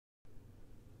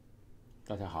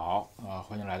大家好，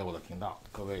欢迎来到我的频道，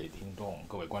各位听众、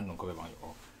各位观众、各位网友。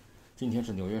今天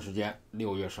是纽约时间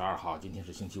6月12号，今天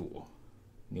是星期五。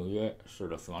纽约市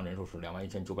的死亡人数是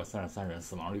21933人，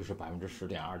死亡率是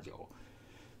10.29%。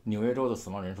纽约州的死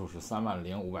亡人数是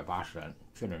30580人，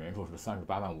确诊人数是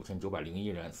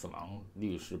385901人，死亡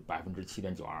率是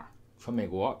7.92%。全美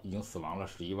国已经死亡了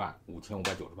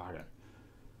115598人，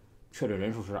确诊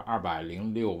人数是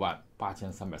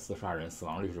2068342人，死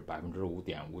亡率是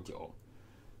5.59%。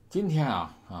今天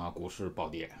股市暴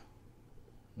跌，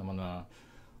那么呢，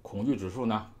恐惧指数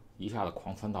呢一下子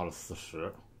狂窜到了40，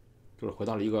就是回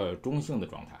到了一个中性的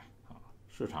状态啊。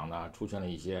市场呢出现了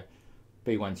一些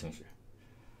悲观情绪。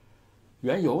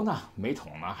原油呢每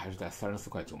桶呢还是在34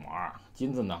块9毛2，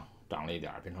金子呢涨了一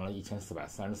点，变成了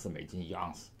1434美金一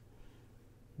盎司。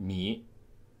米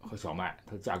和小麦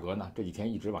它的价格呢这几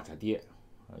天一直往下跌，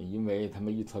因为他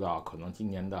们预测到可能今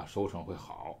年的收成会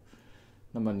好。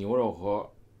那么牛肉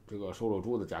和这个瘦肉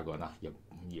猪的价格呢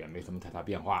也没什么太大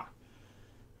变化。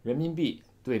人民币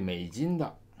对美金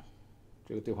的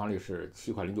这个兑换率是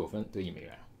7块09分兑1美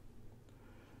元。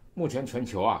目前全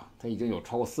球它已经有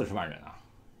超过40万人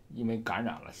因为感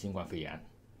染了新冠肺炎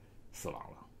死亡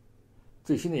了。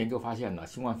最新的研究发现呢，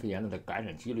新冠肺炎的感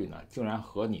染几率呢竟然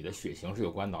和你的血型是有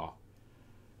关的哦。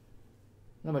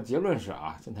那么结论是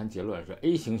先谈结论是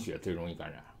A 型血最容易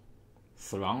感染，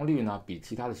死亡率呢比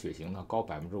其他的血型呢高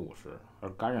50%，而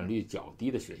感染率较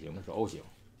低的血型呢是 O 型。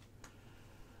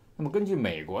那么根据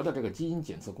美国的这个基因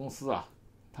检测公司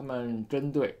他们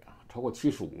针对超过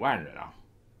75万人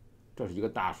这是一个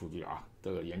大数据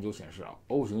这个研究显示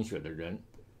O 型血的人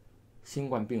新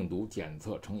冠病毒检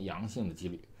测呈阳性的几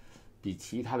率比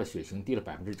其他的血型低了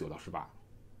9%到18%。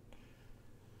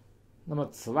那么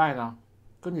此外呢，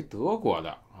根据德国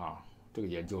的这个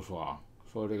研究说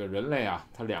这个人类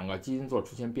它2个基因座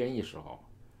出现变异时候，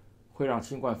会让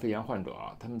新冠肺炎患者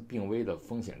他们病危的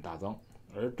风险大增，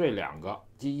而这2个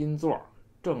基因座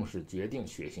正是决定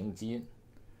血型的基因。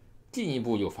进一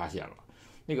步又发现了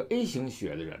那个 A 型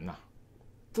血的人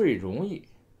最容易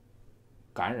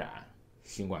感染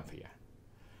新冠肺炎，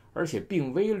而且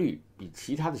病危率比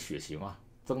其他的血型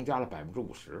增加了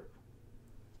50%。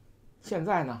现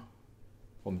在呢，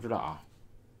我们知道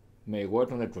美国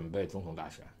正在准备总统大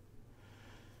选。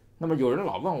那么有人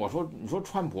老问我说，你说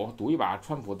川普赌一把，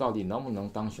川普到底能不能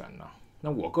当选呢？那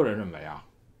我个人认为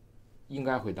应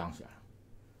该会当选，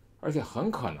而且很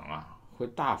可能会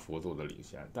大幅度的领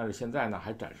先，但是现在呢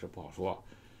还暂时不好说。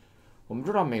我们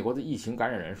知道美国的疫情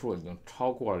感染人数已经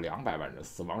超过了200万人，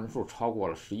死亡人数超过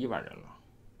了11万人了。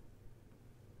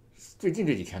最近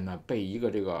这几天呢，被一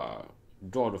个这个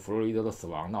George 弗洛伊德的死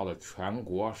亡闹得全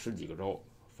国10几个州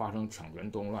发生抢权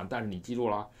动乱，但是你记住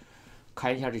了，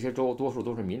看一下这些州多数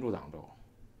都是民主党州。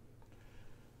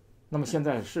那么现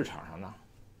在市场上呢，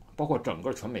包括整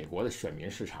个全美国的选民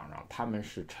市场上，他们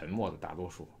是沉默的大多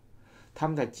数，他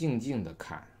们在静静的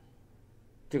看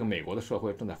这个美国的社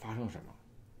会正在发生什么。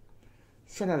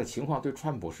现在的情况对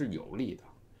川普是有利的，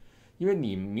因为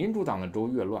你民主党的州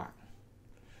越乱，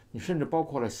你甚至包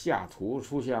括了西雅图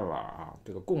出现了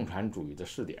这个共产主义的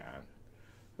试点，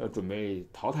准备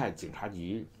淘汰警察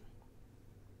局，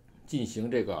进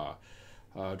行这个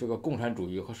共产主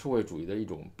义和社会主义的一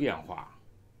种变化。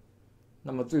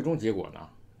那么最终结果呢，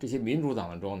这些民主党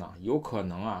的州呢有可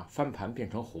能翻盘变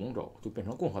成红州，就变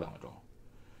成共和党的州。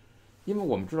因为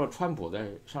我们知道川普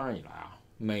在上任以来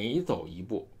每走一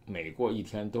步，每过一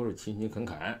天都是勤勤恳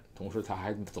恳，同时他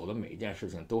还走的每一件事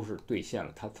情都是兑现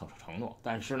了他承诺。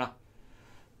但是呢，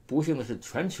不幸的是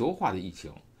全球化的疫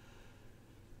情，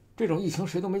这种疫情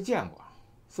谁都没见过，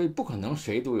所以不可能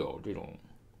谁都有这种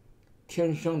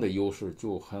天生的优势，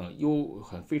就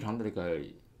很非常的这个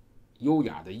优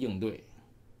雅的应对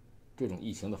这种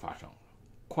疫情的发生。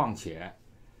况且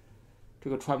这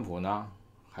个川普呢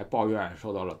还抱怨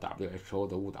受到了 WHO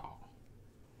的误导。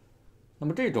那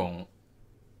么这种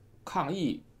抗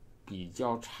疫比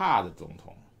较差的总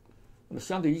统，那么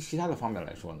相对于其他的方面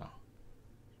来说呢，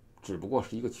只不过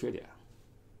是一个缺点。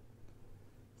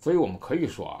所以我们可以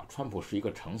说川普是一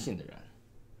个诚信的人，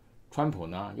川普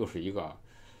呢又是一个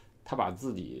他把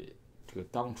自己这个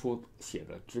当初写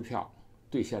的支票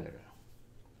兑现的人。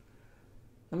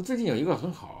那么最近有一个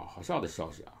很好笑的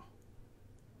消息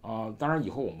当然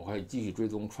以后我们会继续追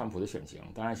踪川普的选情。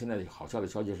当然现在好笑的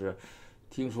消息是，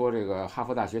听说这个哈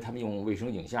佛大学他们用卫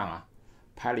星影像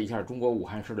拍了一下中国武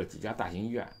汉市的几家大型医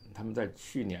院，他们在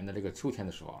去年的这个秋天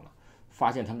的时候呢，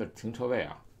发现他们的停车位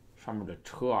上面的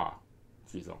车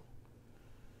剧增。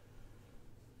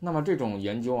那么这种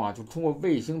研究就通过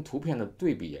卫星图片的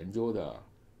对比研究的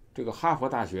这个哈佛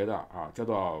大学的叫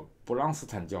做布朗斯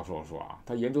坦教授说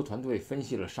他研究团队分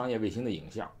析了商业卫星的影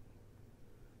像，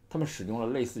他们使用了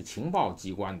类似情报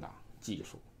机关的技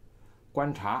术，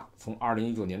观察从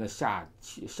2019年的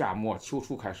夏末秋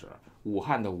初开始，武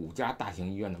汉的5家大型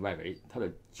医院的外围，它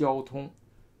的交通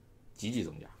急剧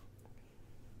增加。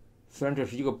虽然这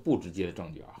是一个不直接的证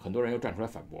据啊，很多人又站出来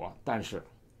反驳，但是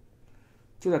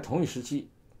就在同一时期，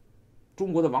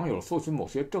中国的网友搜寻某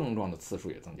些症状的次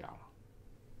数也增加了。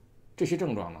这些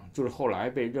症状呢，就是后来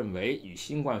被认为与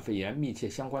新冠肺炎密切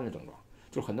相关的症状，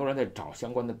就是很多人在找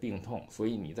相关的病痛，所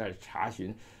以你在查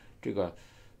询这个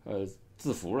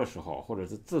字符的时候，或者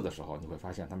是字的时候，你会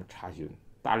发现他们查询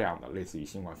大量的类似于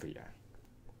新冠肺炎。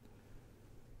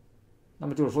那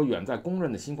么就是说，远在公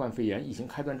认的新冠肺炎疫情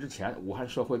开端之前，武汉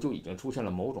社会就已经出现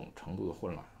了某种程度的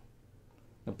混乱。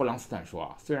那布朗斯坦说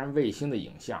啊，虽然卫星的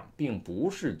影像并不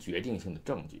是决定性的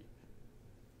证据，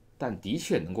但的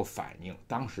确能够反映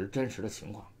当时真实的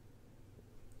情况。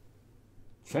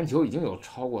全球已经有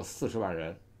超过40万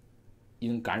人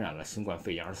因感染了新冠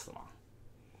肺炎而死亡。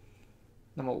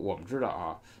那么我们知道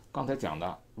啊，刚才讲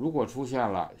的，如果出现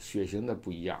了血型的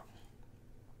不一样，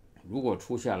如果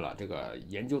出现了这个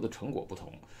研究的成果不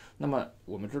同，那么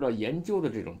我们知道研究的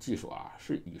这种技术啊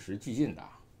是与时俱进的。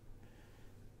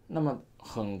那么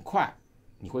很快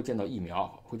你会见到疫苗，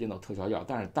会见到特效药，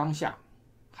但是当下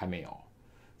还没有，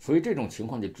所以这种情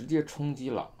况就直接冲击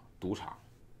了赌场。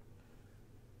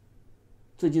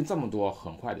最近这么多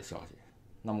很坏的消息，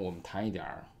那么我们谈一点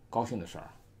高兴的事儿，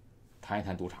谈一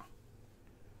谈赌场。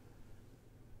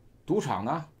赌场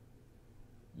呢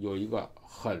有一个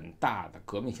很大的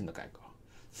革命性的改革，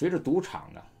随着赌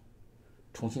场呢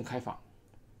重新开放，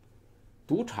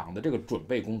赌场的这个准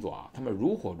备工作啊，他们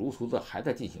如火如荼的还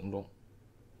在进行中。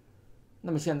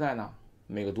那么现在呢，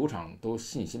每个赌场都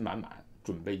信心满满，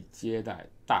准备接待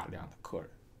大量的客人。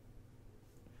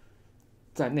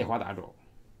在内华达州，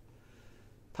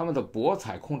他们的博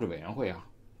彩控制委员会啊，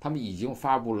他们已经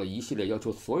发布了一系列要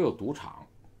求所有赌场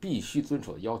必须遵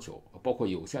守的要求，包括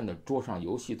有限的桌上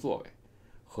游戏座位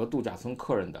和度假村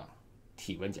客人的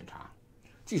体温检查。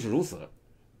即使如此，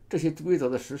这些规则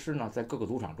的实施呢，在各个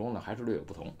赌场中呢还是略有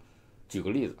不同。举个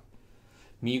例子，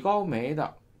米高梅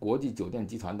的国际酒店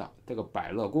集团的这个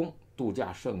百乐宫度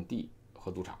假胜地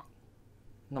和赌场，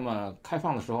那么开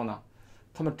放的时候呢，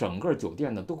他们整个酒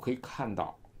店呢都可以看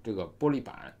到这个玻璃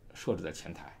板设置在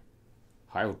前台，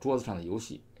还有桌子上的游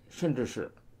戏，甚至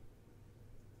是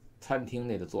餐厅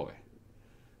内的座位，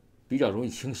比较容易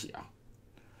清洗啊。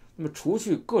那么除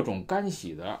去各种干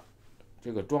洗的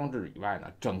这个装置以外呢，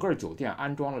整个酒店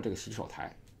安装了这个洗手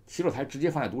台，洗手台直接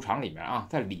放在赌场里面啊，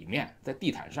在里面，在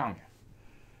地毯上面。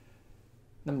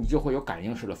那么你就会有感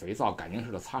应式的肥皂、感应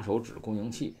式的擦手纸供应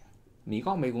器。米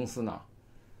高梅公司呢，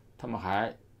他们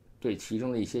还对其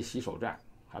中的一些洗手站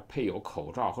还配有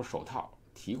口罩和手套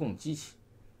提供机器。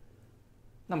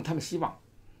那么他们希望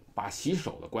把洗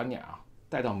手的观念啊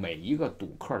带到每一个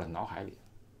赌客的脑海里。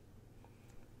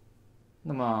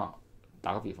那么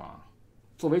打个比方啊，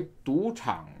作为赌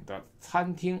场的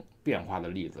餐厅变化的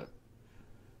例子，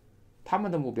他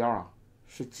们的目标啊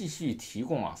是继续提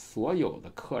供啊所有的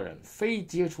客人非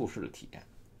接触式的体验，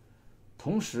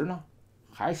同时呢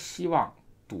还希望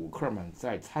赌客们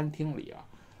在餐厅里啊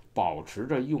保持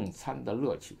着用餐的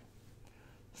乐趣。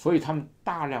所以他们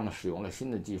大量的使用了新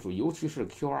的技术，尤其是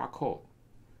QR code，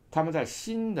 他们在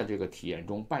新的这个体验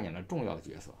中扮演了重要的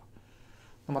角色。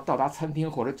那么到达餐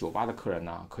厅或者酒吧的客人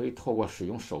呢，可以透过使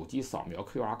用手机扫描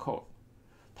QR code，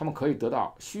 他们可以得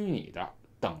到虚拟的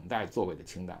等待座位的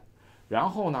清单，然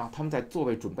后呢他们在座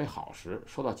位准备好时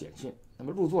收到简讯，那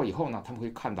么入座以后呢，他们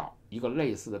会看到一个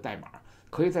类似的代码，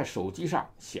可以在手机上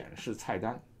显示菜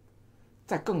单。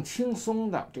在更轻松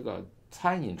的这个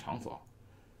餐饮场所，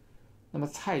那么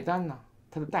菜单呢，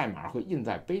它的代码会印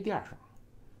在杯垫上。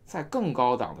在更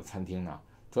高档的餐厅呢，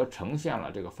则呈现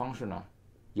了这个方式呢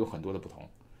有很多的不同。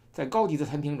在高级的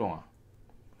餐厅中啊，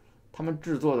他们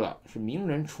制作的是名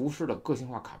人厨师的个性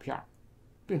化卡片，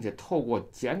并且透过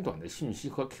简短的讯息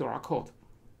和 QR code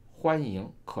欢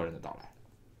迎客人的到来。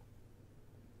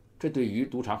这对于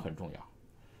赌场很重要，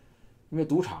因为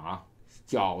赌场啊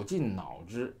绞尽脑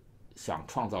汁想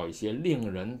创造一些令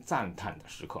人赞叹的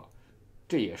时刻，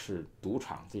这也是赌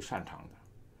场最擅长的。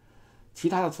其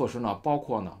他的措施呢，包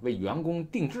括呢为员工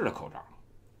定制的口罩，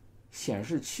显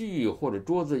示区域或者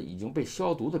桌子已经被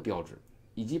消毒的标志，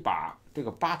以及把这个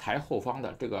吧台后方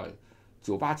的这个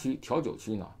酒吧区、调酒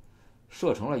区呢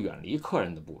设成了远离客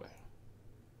人的部位，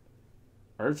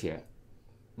而且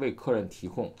为客人提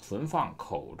供存放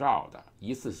口罩的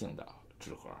一次性的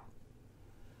纸盒。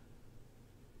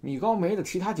米高梅的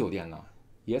其他酒店呢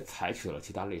也采取了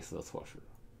其他类似的措施。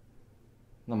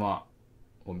那么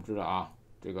我们知道啊，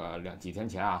这个几天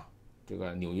前啊，这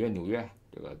个纽约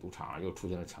这个赌场又出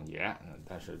现了抢劫，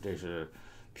但是这是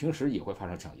平时也会发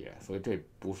生抢劫，所以这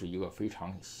不是一个非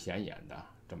常显眼的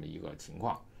这么一个情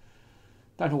况。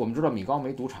但是我们知道米高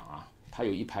梅赌场啊，它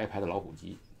有一排一排的老虎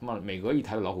机，那么每隔一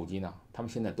台的老虎机呢，他们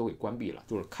现在都给关闭了，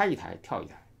就是开一台跳一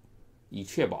台，以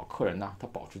确保客人呢他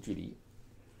保持距离。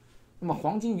那么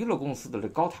黄金娱乐公司的这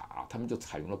高塔啊，他们就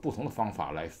采用了不同的方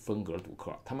法来分隔赌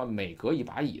客，他们每隔一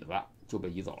把椅子就被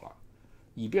移走了，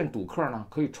以便赌客呢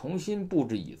可以重新布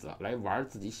置椅子来玩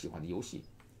自己喜欢的游戏。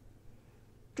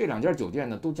这两家酒店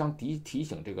呢都将提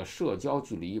醒这个社交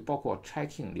距离，包括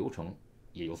check-in 流程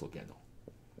也有所变动。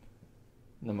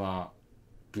那么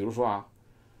比如说啊，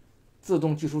自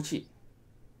动计数器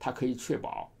它可以确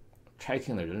保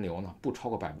check-in 的人流呢不超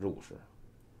过50%，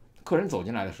客人走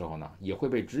进来的时候呢也会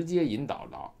被直接引导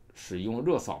到使用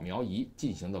热扫描仪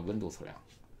进行的温度测量。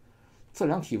测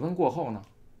量体温过后呢，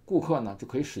顾客呢就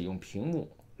可以使用屏幕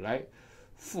来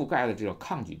覆盖的这种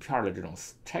抗菌片的这种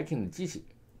check-in 的机器，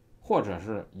或者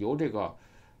是由这个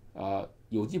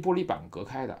有机玻璃板隔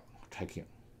开的 check-in。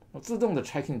自动的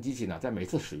check-in 机器呢，在每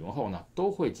次使用后呢，都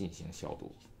会进行消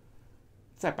毒。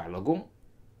在百乐宫，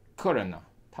客人呢，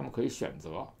他们可以选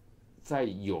择在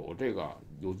有这个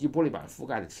有机玻璃板覆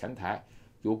盖的前台，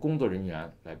由工作人员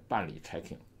来办理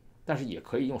check-in， 但是也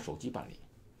可以用手机办理。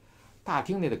大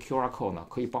厅内的 QR code 呢，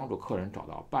可以帮助客人找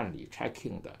到办理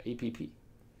check-in 的 APP。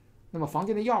那么房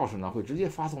间的钥匙呢，会直接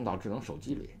发送到智能手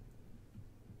机里。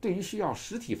对于需要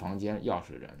实体房间钥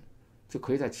匙的人，就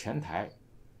可以在前台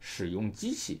使用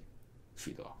机器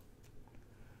取得。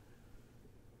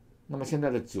那么现在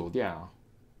的酒店啊，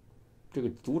这个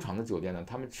赌场的酒店呢，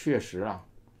他们确实啊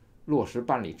落实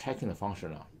办理 check-in 的方式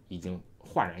呢，已经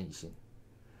焕然一新。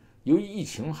由于疫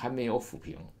情还没有抚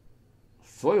平，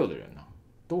所有的人呢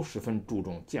都十分注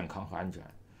重健康和安全，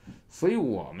所以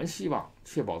我们希望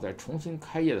确保在重新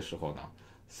开业的时候呢，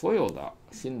所有的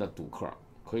新的赌客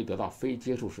可以得到非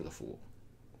接触式的服务。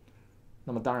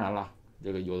那么当然了，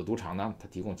这个有的赌场呢，它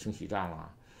提供清洗站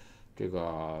啦，这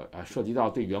个涉及到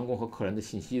对员工和客人的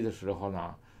信息的时候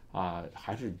呢，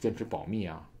还是坚持保密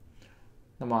啊。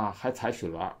那么还采取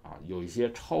了有一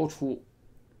些超出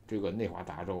这个内华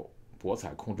达州博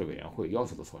彩控制委员会要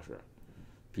求的措施，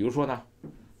比如说呢，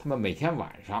他们每天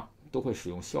晚上都会使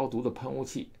用消毒的喷雾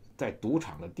器，在赌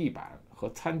场的地板和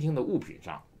餐厅的物品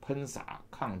上喷洒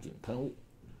抗菌喷雾，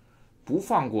不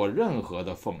放过任何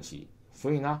的缝隙。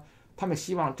所以呢，他们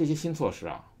希望这些新措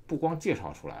施不光介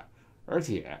绍出来，而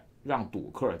且让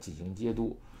赌客进行监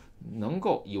督，能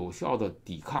够有效地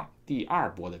抵抗第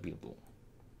二波的病毒。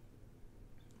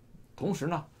同时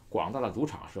呢，广大的赌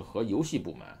场是和游戏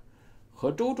部门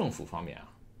和州政府方面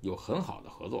有很好的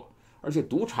合作，而且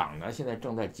赌场呢现在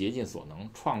正在竭尽所能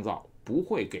创造不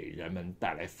会给人们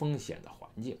带来风险的环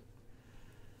境。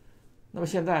那么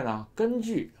现在呢，根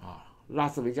据拉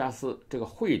斯维加斯这个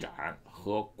会展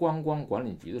和观光管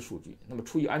理局的数据，那么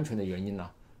出于安全的原因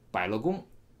呢，百乐宫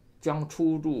将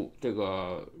入住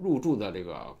的这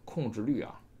个控制率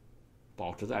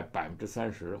保持在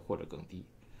30%或者更低。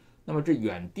那么这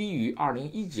远低于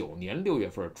2019年6月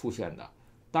份出现的，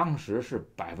当时是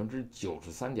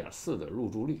93.4%的入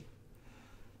住率。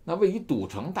那位于赌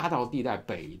城大道地带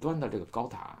北端的这个高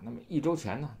塔，那么1周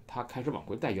前呢，他开始往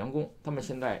回带员工，他们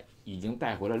现在已经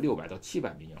带回了600到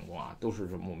700名员工都是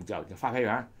什么我们叫发牌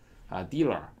员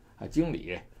dealer 经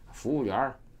理、服务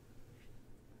员、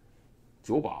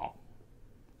酒保。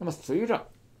那么随着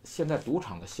现在赌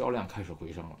场的销量开始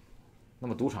回升了，那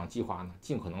么赌场计划呢，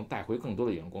尽可能带回更多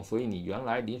的员工，所以你原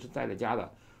来临时待在家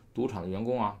的赌场的员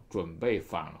工准备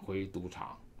返回赌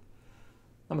场。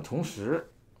那么同时，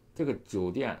这个酒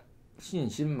店信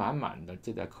心满满的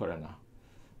接待客人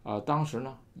呢，当时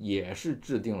呢也是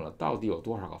制定了到底有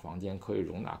多少个房间可以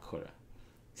容纳客人。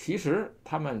其实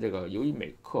他们这个由于每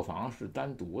个客房是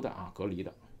单独的隔离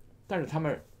的，但是他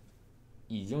们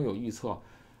已经有预测，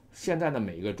现在的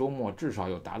每个周末至少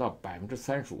有达到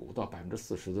35%到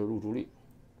40%的入住率。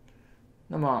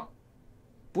那么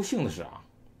不幸的是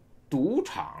赌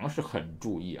场是很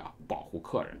注意保护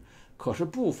客人，可是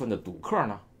部分的赌客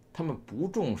呢，他们不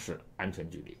重视安全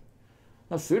距离。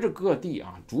那随着各地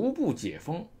逐步解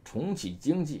封重启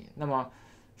经济，那么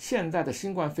现在的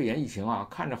新冠肺炎疫情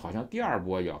看着好像第二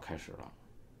波也要开始了。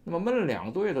那么闷了2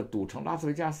个多月的赌城拉斯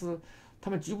维加斯，他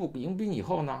们举步迎宾以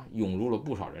后呢，涌入了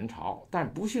不少人潮，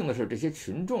但不幸的是，这些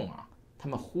群众他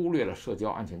们忽略了社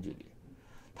交安全距离，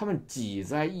他们挤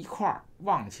在一块儿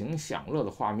忘情享乐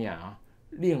的画面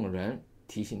令人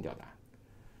提心吊胆。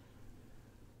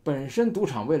本身赌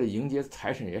场为了迎接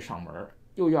财神爷上门，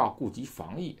又要顾及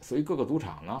防疫，所以各个赌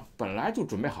场呢本来就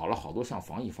准备好了好多项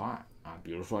防疫方案。啊，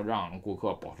比如说让顾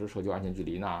客保持社交安全距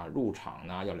离呢，入场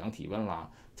呢要量体温啦，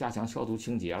加强消毒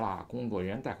清洁啦，工作人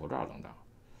员戴口罩等等。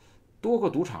多个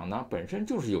赌场呢本身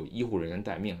就是有医护人员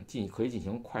待命，可以进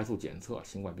行快速检测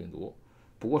新冠病毒。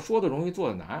不过说的容易做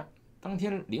的难，当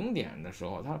天0点的时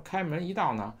候，他开门一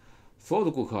到呢，所有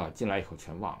的顾客进来以后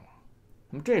全忘了。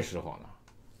那么这时候呢，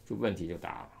就问题就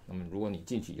大了。那么如果你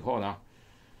进去以后呢，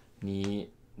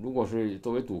你如果是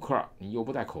作为赌客，你又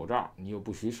不戴口罩，你又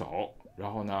不洗手，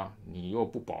然后呢，你又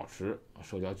不保持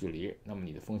社交距离，那么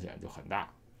你的风险就很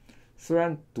大。虽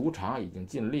然赌场已经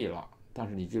尽力了，但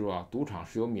是你记住啊，赌场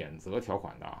是有免责条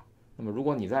款的啊。那么如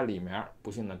果你在里面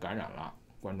不幸的感染了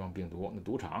冠状病毒，那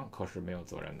赌场可是没有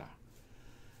责任的。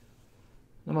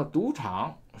那么赌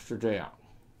场是这样，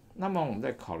那么我们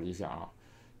再考虑一下啊，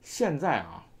现在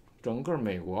啊，整个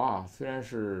美国啊虽然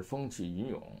是风起云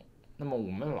涌，那么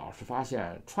我们老是发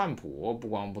现川普不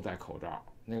光不戴口罩，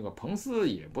那个彭斯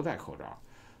也不戴口罩，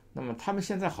那么他们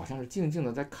现在好像是静静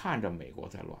的在看着美国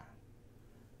在乱。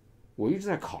我一直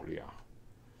在考虑啊，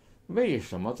为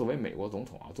什么作为美国总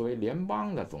统啊，作为联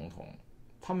邦的总统，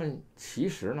他们其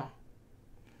实呢，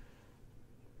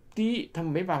第一，他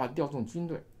们没办法调动军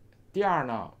队；第二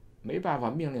呢，没办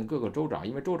法命令各个州长，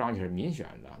因为州长也是民选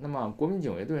的。那么国民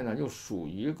警卫队呢，又属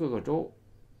于各个州，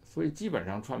所以基本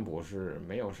上川普是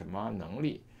没有什么能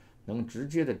力能直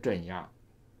接的镇压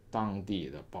当地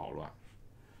的暴乱。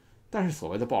但是所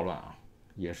谓的暴乱啊，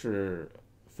也是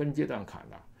分阶段看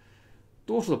的。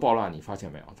多数的暴乱你发现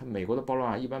没有？它美国的暴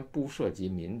乱一般不涉及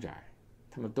民宅，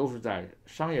他们都是在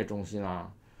商业中心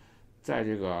啊，在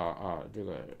这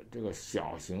个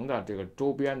小型的这个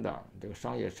周边的这个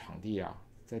商业场地啊，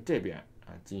在这边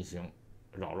啊进行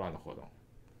扰乱的活动。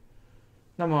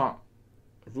那么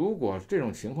如果这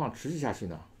种情况持续下去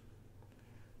呢？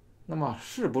那么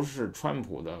是不是川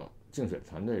普的竞选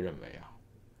团队认为啊，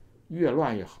越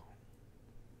乱越好，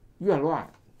越乱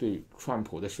对川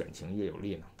普的选情越有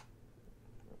利呢？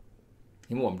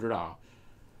因为我们知道啊，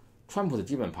川普的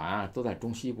基本盘啊都在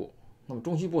中西部。那么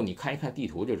中西部你看一看地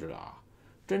图就知道啊，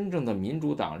真正的民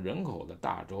主党人口的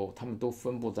大州，他们都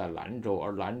分布在兰州，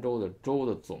而兰州的州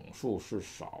的总数是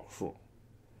少数。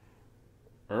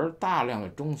而大量的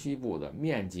中西部的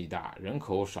面积大、人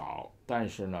口少，但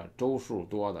是呢州数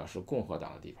多的是共和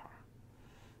党的地盘。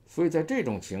所以在这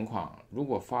种情况，如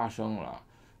果发生了，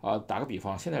打个比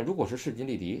方，现在如果是势均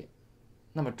力敌，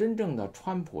那么真正的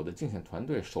川普的竞选团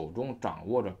队手中掌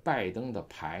握着拜登的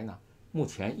牌呢，目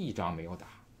前一张没有打。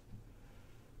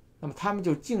那么他们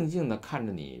就静静地看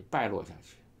着你败落下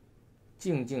去，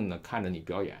静静地看着你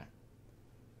表演，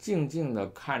静静地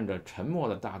看着沉默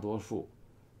的大多数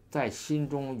在心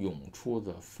中涌出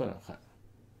的愤恨。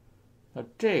那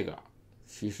这个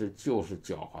其实就是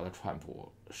狡猾的川普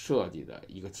设计的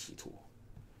一个企图。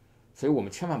所以我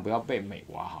们千万不要被美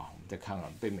国我们再看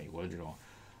看被美国的这种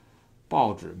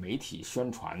报纸媒体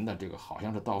宣传的这个好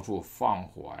像是到处放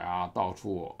火呀，到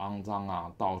处肮脏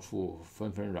啊，到处纷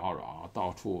纷扰扰，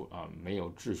到处没有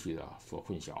秩序的所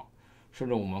混淆。甚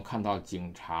至我们看到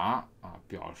警察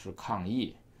表示抗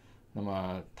议，那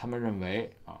么他们认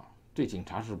为对警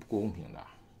察是不公平的，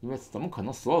因为怎么可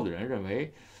能所有的人认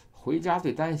为回家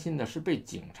最担心的是被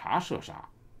警察射杀？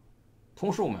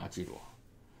同时我们要记住，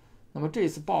那么这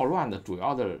次暴乱的主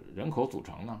要的人口组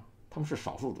成呢，他们是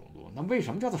少数种族。那为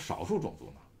什么叫做少数种族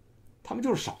呢？他们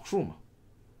就是少数嘛。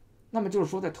那么就是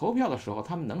说在投票的时候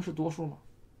他们能是多数吗？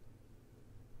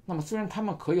那么虽然他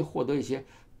们可以获得一些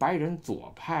白人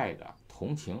左派的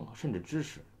同情甚至支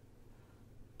持，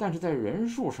但是在人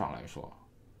数上来说，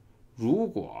如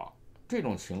果这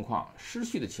种情况失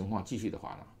序的情况继续的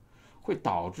话呢，会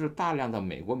导致大量的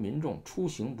美国民众出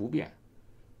行不便，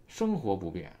生活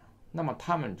不便，那么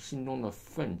他们心中的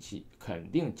愤气肯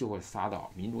定就会撒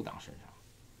到民主党身上。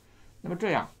那么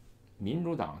这样民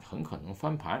主党很可能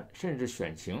翻盘，甚至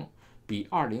选情比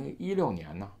2016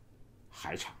年呢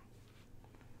还差。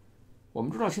我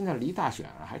们知道现在离大选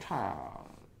还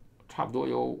差不多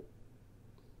有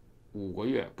5个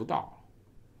月不到。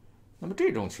那么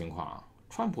这种情况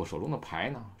川普手中的牌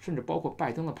呢，甚至包括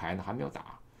拜登的牌呢还没有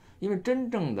打。因为真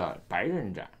正的白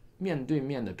刃战面对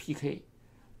面的 PK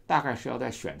大概是要在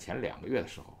选前2个月的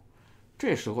时候，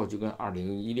这时候就跟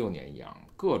2016年一样，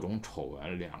各种丑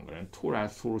闻2个人突然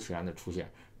突如其来的出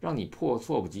现，让你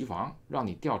措不及防，让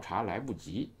你调查来不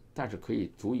及，但是可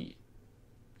以足以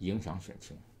影响选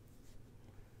情。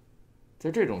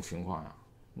在这种情况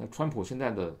那川普现在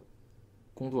的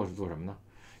工作是做什么呢？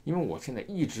因为我现在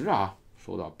一直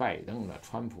收到拜登的、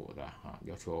川普的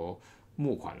要求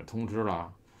募款的通知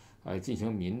啦，进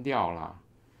行民调啦。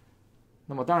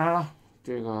那么当然了，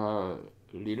这个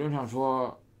理论上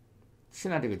说，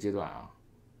现在这个阶段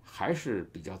还是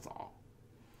比较早，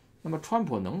那么川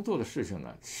普能做的事情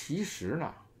呢，其实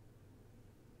呢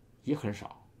也很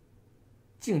少，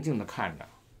静静地看着，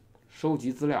收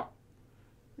集资料，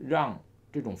让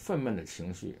这种愤懑的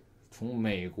情绪从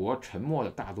美国沉默的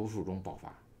大多数中爆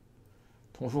发。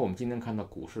同时我们今天看到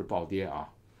股市暴跌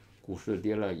啊，股市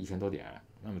跌了1000多点，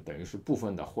那么等于是部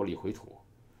分的获利回吐。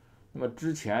那么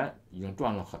之前已经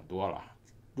赚了很多了，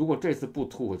如果这次不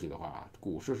吐回去的话，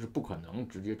股市是不可能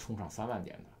直接冲上3万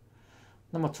点的。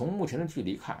那么从目前的距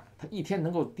离看，它一天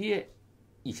能够跌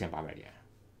1800点，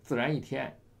自然一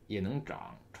天也能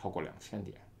涨超过2000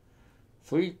点。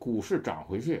所以股市涨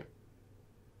回去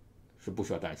是不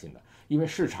需要担心的，因为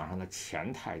市场上的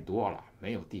钱太多了，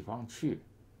没有地方去。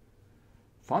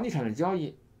房地产的交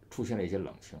易出现了一些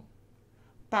冷清，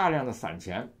大量的散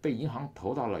钱被银行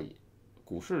投到了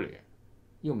股市里，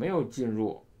又没有进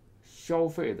入消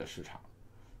费的市场，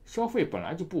消费本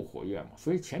来就不活跃嘛，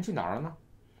所以钱去哪儿了呢？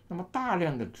那么大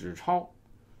量的纸钞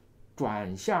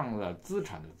转向了资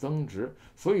产的增值，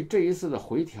所以这一次的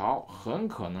回调很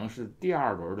可能是第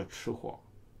2轮的吃货。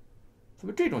那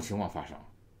么这种情况发生，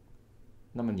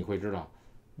那么你会知道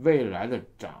未来的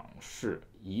涨势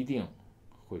一定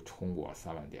会冲过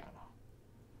3万点了。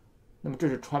那么这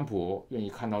是川普愿意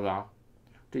看到的，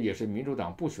这也是民主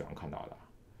党不喜欢看到的，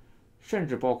甚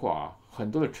至包括很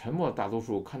多的沉默的大多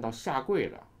数看到下跪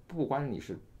的，不管你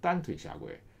是单腿下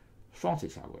跪、双腿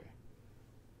下跪，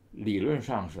理论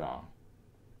上是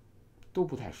都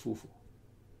不太舒服。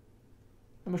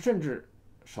那么甚至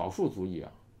少数族裔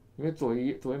因为作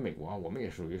为美国我们也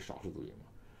属于少数族裔嘛，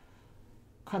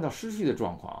看到失去的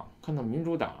状况，看到民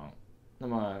主党那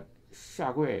么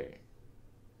下跪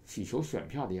祈求选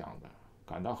票的样子，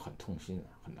感到很痛心，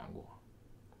很难过。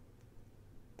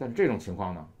但这种情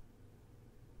况呢，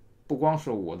不光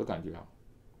是我的感觉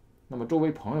那么周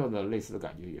围朋友的类似的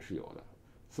感觉也是有的。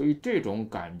所以这种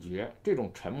感觉，这种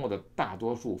沉默的大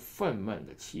多数愤懑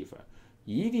的气氛，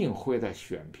一定会在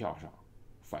选票上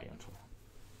反映出来。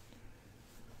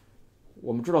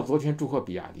我们知道昨天祝贺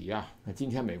比亚迪那今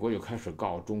天美国就开始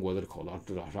告中国的口罩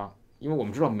制造商，因为我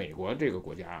们知道美国这个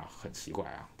国家很奇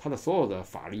怪它的所有的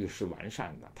法律是完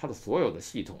善的，它的所有的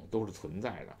系统都是存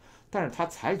在的，但是它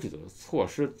采取的措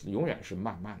施永远是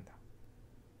慢慢的，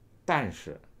但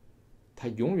是它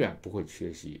永远不会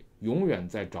缺席，永远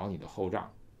在找你的后账。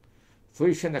所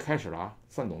以现在开始了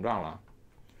算总账了。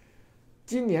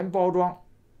今年包装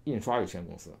印刷有限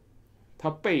公司，它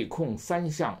被控3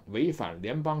项违反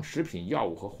联邦食品药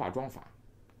物和化妆法。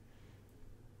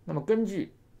那么根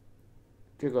据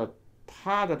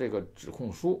他的这个指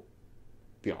控书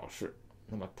表示，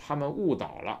那么他们误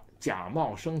导了，假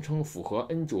冒声称符合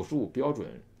N95 标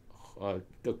准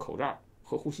的口罩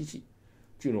和呼吸器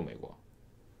进入美国。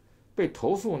被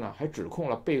投诉呢，还指控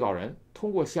了被告人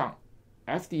通过向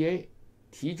FDA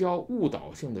提交误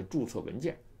导性的注册文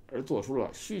件而做出了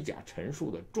虚假陈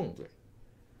述的重罪。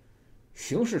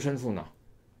刑事申诉呢，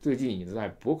最近已经在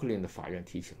伯克利的法院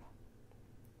提起了。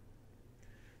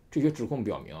这些指控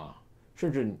表明甚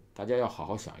至大家要好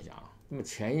好想一想那么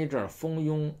前一阵蜂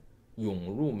拥涌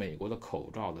入美国的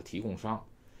口罩的提供商，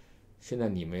现在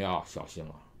你们要小心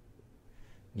了，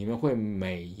你们会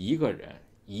每一个人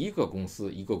一个公司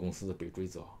一个公司的被追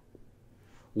责，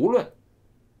无论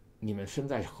你们身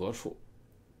在何处，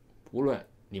无论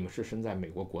你们是身在美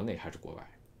国国内还是国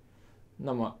外，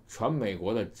那么全美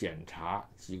国的检察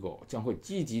机构将会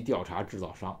积极调查制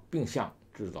造商，并向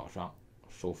制造商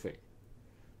收费，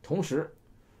同时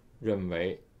认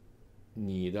为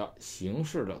你的刑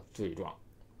事的罪状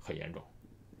很严重。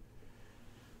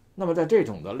那么在这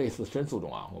种的类似申诉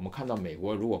中我们看到美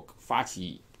国如果发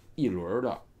起一轮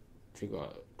的这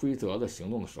个追责的行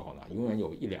动的时候呢，永远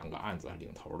有1-2个案子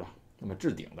领头的，那么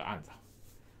置顶的案子。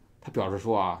他表示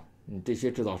说这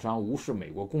些制造商无视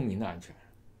美国公民的安全。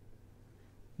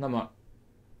那么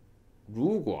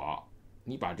如果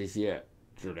你把这些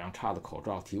质量差的口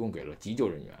罩提供给了急救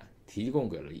人员，提供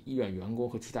给了医院员工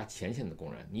和其他前线的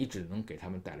工人，你只能给他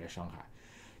们带来伤害，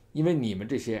因为你们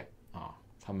这些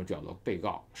他们叫做被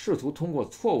告，试图通过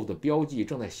错误的标记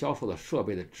正在销售的设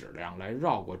备的质量来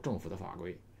绕过政府的法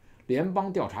规。联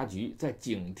邦调查局在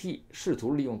警惕试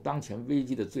图利用当前危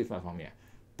机的罪犯方面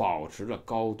保持着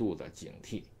高度的警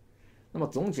惕。那么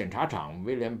总检察长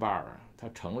威廉巴尔他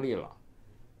成立了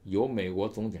由美国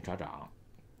总检察长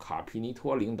卡皮尼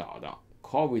托领导的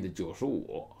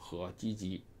COVID-95 和积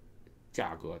极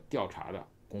价格调查的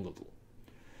工作组。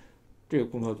这个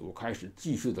工作组开始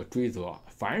继续的追责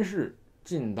凡是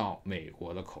进到美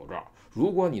国的口罩，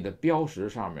如果你的标识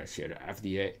上面写着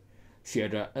FDA 写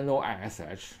着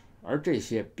NOISH 而这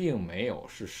些并没有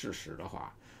是事实的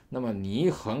话，那么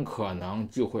你很可能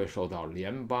就会受到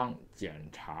联邦检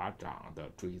察长的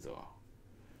追责。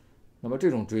那么这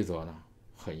种追责呢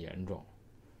很严重，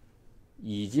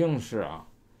已经是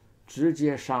直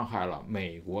接伤害了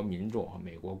美国民众和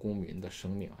美国公民的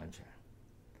生命安全。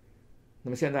那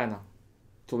么现在呢，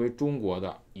作为中国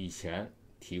的以前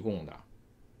提供的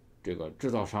这个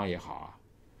制造商也好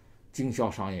经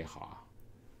销商也好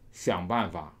想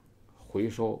办法回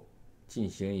收，进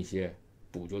行一些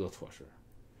补救的措施。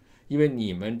因为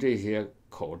你们这些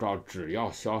口罩只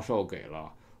要销售给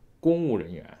了公务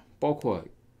人员，包括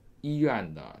医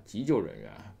院的急救人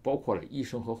员，包括了医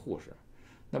生和护士，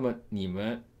那么你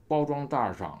们包装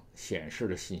袋上显示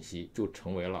的信息就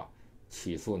成为了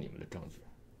起诉你们的证据。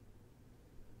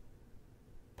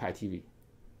派 TV，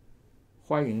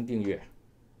 欢迎订阅，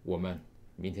我们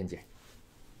明天见。